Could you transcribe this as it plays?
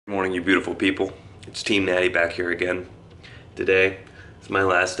Good morning, you beautiful people. It's Team Natty back here again. Today, it's my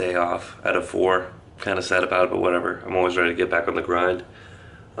last day off out of 4. Kind of sad about it, but whatever. I'm always ready to get back on the grind.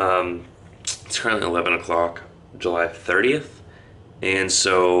 It's currently 11 o'clock, July 30th. And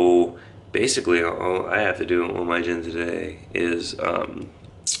so, basically, all I have to do on my gym today is I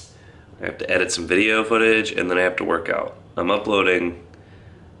have to edit some video footage, and then I have to work out. I'm uploading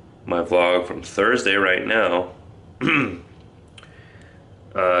my vlog from Thursday right now.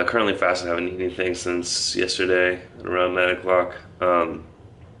 Currently fasting, I haven't eaten anything since yesterday at around 9 o'clock.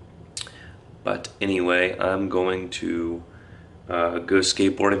 But anyway, I'm going to go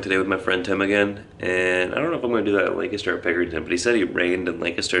skateboarding today with my friend Tim again. And I don't know if I'm going to do that at Lancaster or Pickerington, but he said he rained in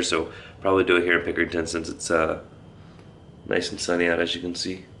Lancaster, so probably do it here in Pickerington since it's nice and sunny out, as you can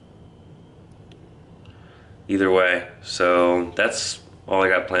see. Either way, so that's all I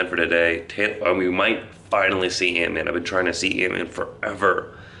got planned for today. We might finally see Ant-Man. I've been trying to see Ant-Man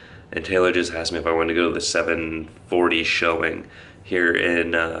forever. And Taylor just asked me if I wanted to go to the 7:40 showing here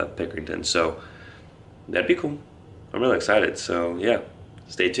in Pickerington. So that'd be cool. I'm really excited. So yeah,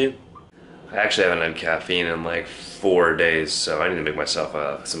 stay tuned. I actually haven't had caffeine in like 4 days, so I need to make myself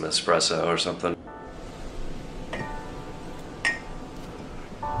some espresso or something.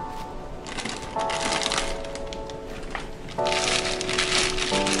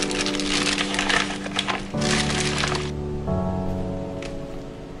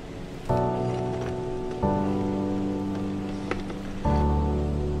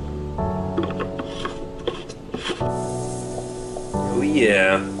 Oh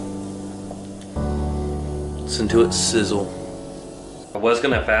yeah. Listen to it sizzle. I was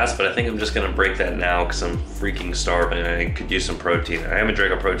gonna fast, but I think I'm just gonna break that now because I'm freaking starving. I could use some protein. I haven't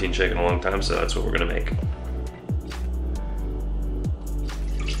drank a protein shake in a long time, so that's what we're gonna make.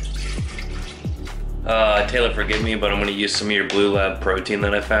 Taylor, forgive me, but I'm gonna use some of your Blue Lab protein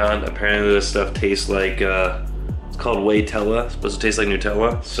that I found. Apparently this stuff tastes like, it's called Waytella. It's supposed to taste like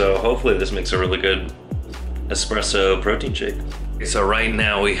Nutella. So hopefully this makes a really good espresso protein shake. So right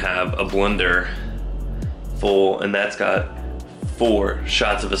now we have a blender full, and that's got 4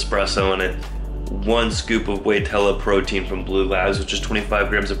 shots of espresso in it, 1 scoop of Waytella protein from Blue Labs, which is 25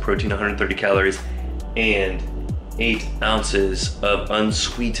 grams of protein, 130 calories, and 8 ounces of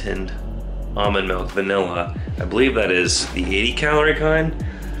unsweetened almond milk vanilla. I believe that is the 80 calorie kind.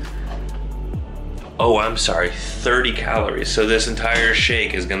 Oh, I'm sorry, 30 calories. So this entire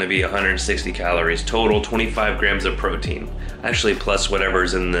shake is gonna be 160 calories total, 25 grams of protein. Actually, plus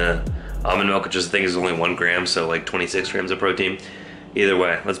whatever's in the almond milk, which I think is only 1 gram, so like 26 grams of protein. Either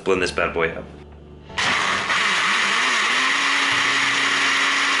way, let's blend this bad boy up.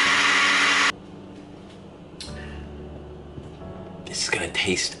 This is gonna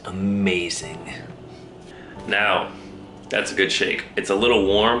taste amazing. Now, that's a good shake. It's a little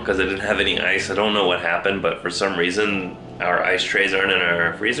warm because I didn't have any ice. I don't know what happened, but for some reason, our ice trays aren't in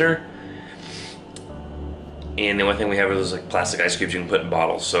our freezer. And the only thing we have are those like plastic ice cubes you can put in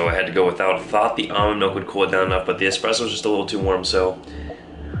bottles. So I had to go without. I thought the almond milk would cool it down enough, but the espresso was just a little too warm, so.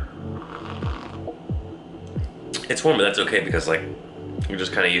 It's warm, but that's okay because like, you're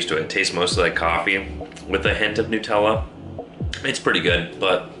just kind of used to it. It tastes mostly like coffee with a hint of Nutella. It's pretty good,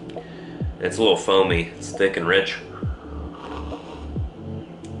 but it's a little foamy. It's thick and rich.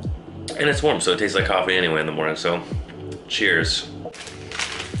 And it's warm, so it tastes like coffee anyway in the morning, so cheers.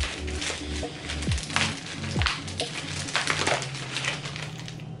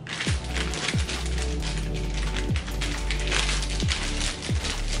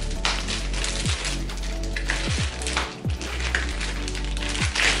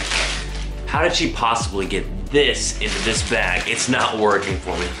 How did she possibly get this into this bag? It's not working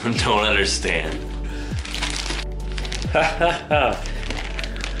for me. I don't understand. Ha ha ha.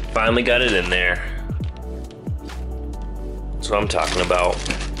 Finally got it in there. That's what I'm talking about.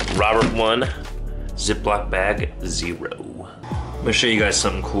 Robert 1, Ziploc bag 0. I'm gonna show you guys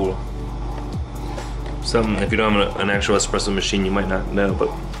something cool. Something, if you don't have an actual espresso machine, you might not know, but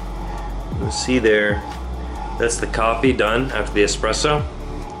you'll see there, that's the coffee done after the espresso.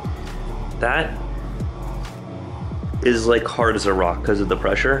 That is like hard as a rock because of the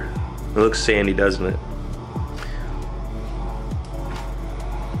pressure. It looks sandy, doesn't it?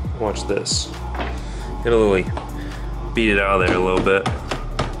 Watch this. Gotta literally beat it out of there a little bit.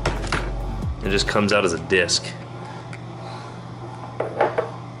 It just comes out as a disc.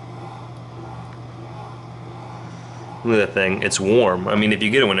 Look at that thing. It's warm. I mean, if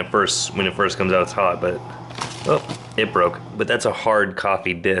you get it when it first comes out, it's hot, but oh, it broke. But that's a hard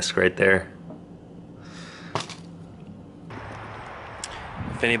coffee disc right there.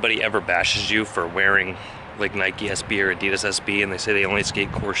 If anybody ever bashes you for wearing like Nike SB or Adidas SB, and they say they only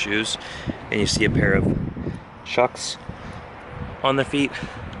skate core shoes, and you see a pair of Chucks on their feet,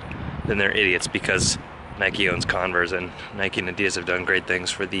 then they're idiots, because Nike owns Converse, and Nike and Adidas have done great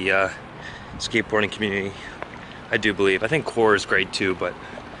things for the skateboarding community, I do believe. I think core is great too, but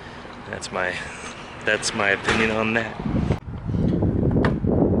that's my opinion on that.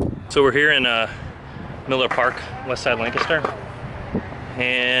 So we're here in Miller Park, West Side Lancaster,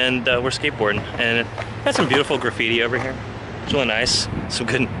 and we're skateboarding, and it has some beautiful graffiti over here. It's really nice. Some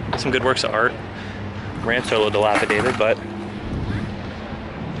good works of art. Ramps are a little dilapidated, but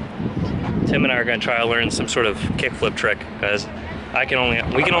Tim and I are going to try to learn some sort of kickflip trick, because we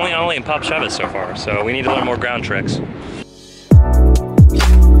can only pop shove it so far, so we need to learn more ground tricks.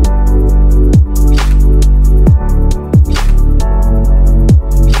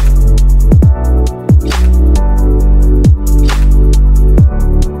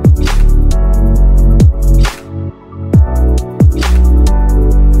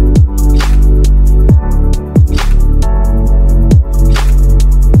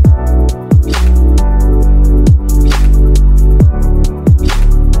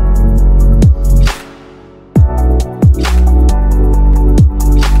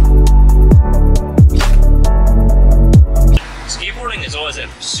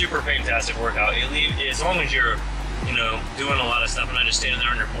 Super fantastic workout. As long as you're, doing a lot of stuff and not just standing there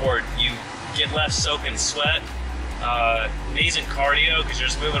on your board, you get less soaking sweat. Amazing cardio, because you're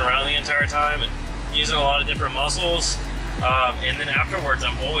just moving around the entire time and using a lot of different muscles. And then afterwards,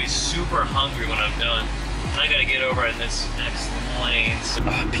 I'm always super hungry when I'm done. And I gotta get over in this next lane.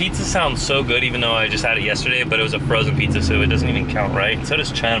 Pizza sounds so good, even though I just had it yesterday, but it was a frozen pizza, so it doesn't even count, right? And so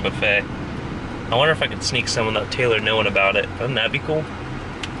does China Buffet. I wonder if I could sneak some without Taylor knowing about it. Wouldn't that be cool?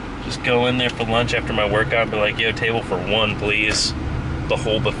 Just go in there for lunch after my workout and be like, yo, table for one, please. The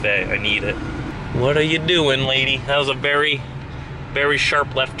whole buffet, I need it. What are you doing, lady? That was a very, very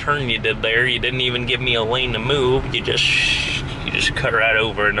sharp left turn you did there. You didn't even give me a lane to move. You just cut right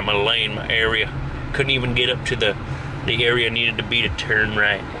over into my lane, my area. Couldn't even get up to the area I needed to be to turn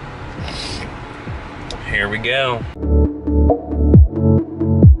right. Here we go.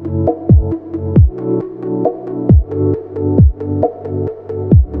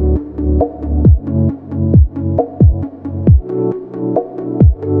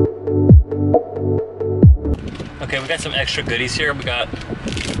 Okay, we got some extra goodies here. We got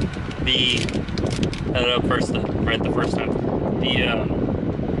the, I don't know, the first time, the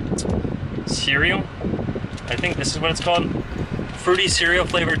cereal. I think this is what it's called. Fruity cereal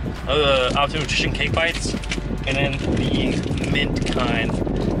flavored Optimum Nutrition cake bites, and then the mint kind.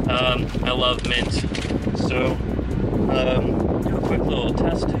 I love mint. So, do a quick little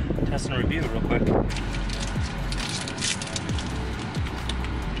test and review real quick.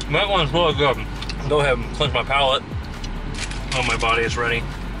 That one's really good. Go ahead and cleanse my palate. Oh, my body is ready.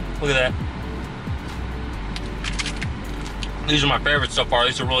 Look at that. These are my favorites so far.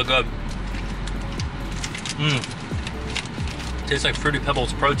 These are really good. Tastes like Fruity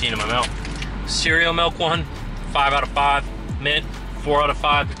Pebbles protein in my mouth. Cereal milk one, 5 out of 5. Mint, 4 out of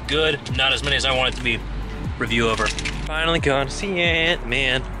 5. Good. Not as many as I want it to be. Review over. Finally gonna see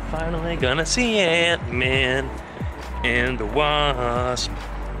Ant-Man. Finally gonna see Ant-Man and the Wasp.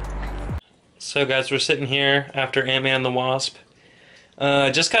 So guys, we're sitting here after Ant-Man and the Wasp.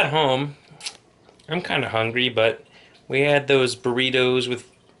 Just got home. I'm kind of hungry, but we had those burritos with,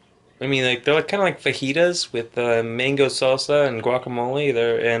 they're like kind of like fajitas with mango salsa and guacamole.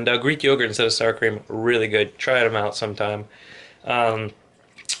 And Greek yogurt instead of sour cream. Really good. Try them out sometime. Oh,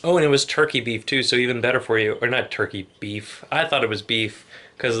 and it was turkey beef too, so even better for you. Or not turkey beef. I thought it was beef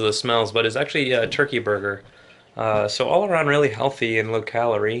because of the smells, but it's actually a turkey burger. So all around really healthy and low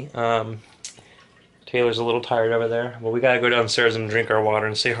calorie. Taylor's a little tired over there, but we gotta go downstairs and drink our water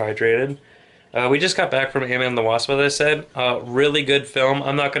and stay hydrated. We just got back from Ant-Man and the Wasp, as I said. Really good film.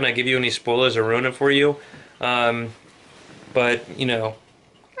 I'm not gonna give you any spoilers or ruin it for you. But,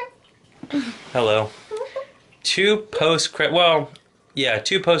 hello. Two post-credit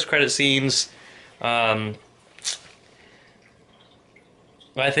scenes. I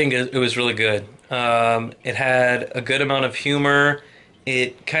think it was really good. It had a good amount of humor.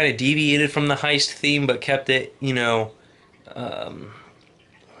 It kind of deviated from the heist theme, but kept it,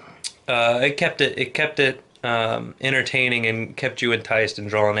 it kept it entertaining and kept you enticed and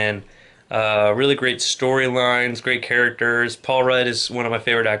drawn in. Really great storylines, great characters. Paul Rudd is one of my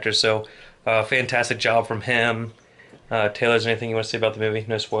favorite actors, so fantastic job from him. Taylor, is there anything you want to say about the movie?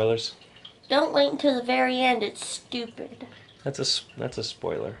 No spoilers? Don't wait until the very end, it's stupid. That's a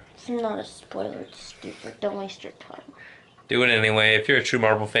spoiler. It's not a spoiler, it's stupid. Don't waste your time. Do it anyway. If you're a true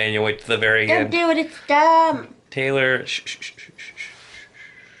Marvel fan, you'll wait to the very Don't end. do it, it's dumb. Taylor,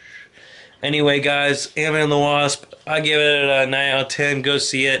 Anyway, guys, Ant-Man and the Wasp, I give it a 9 out of 10. Go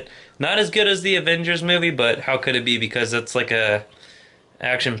see it. Not as good as the Avengers movie, but how could it be? Because it's like a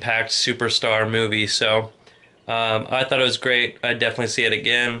action-packed superstar movie. So I thought it was great. I'd definitely see it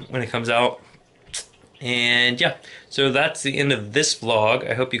again when it comes out. And yeah, so that's the end of this vlog.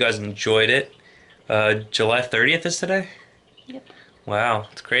 I hope you guys enjoyed it. July 30th is today? Yep. Wow,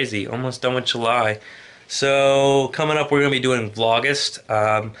 it's crazy. Almost done with July. So coming up, we're going to be doing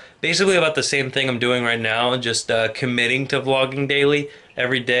VLOGUST. Basically about the same thing I'm doing right now, just committing to vlogging daily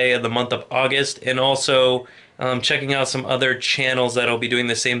every day of the month of August, and also checking out some other channels that'll be doing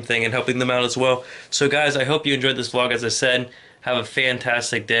the same thing and helping them out as well. So guys, I hope you enjoyed this vlog. As I said, have a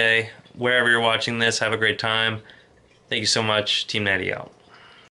fantastic day. Wherever you're watching this, have a great time. Thank you so much. Team Natty out.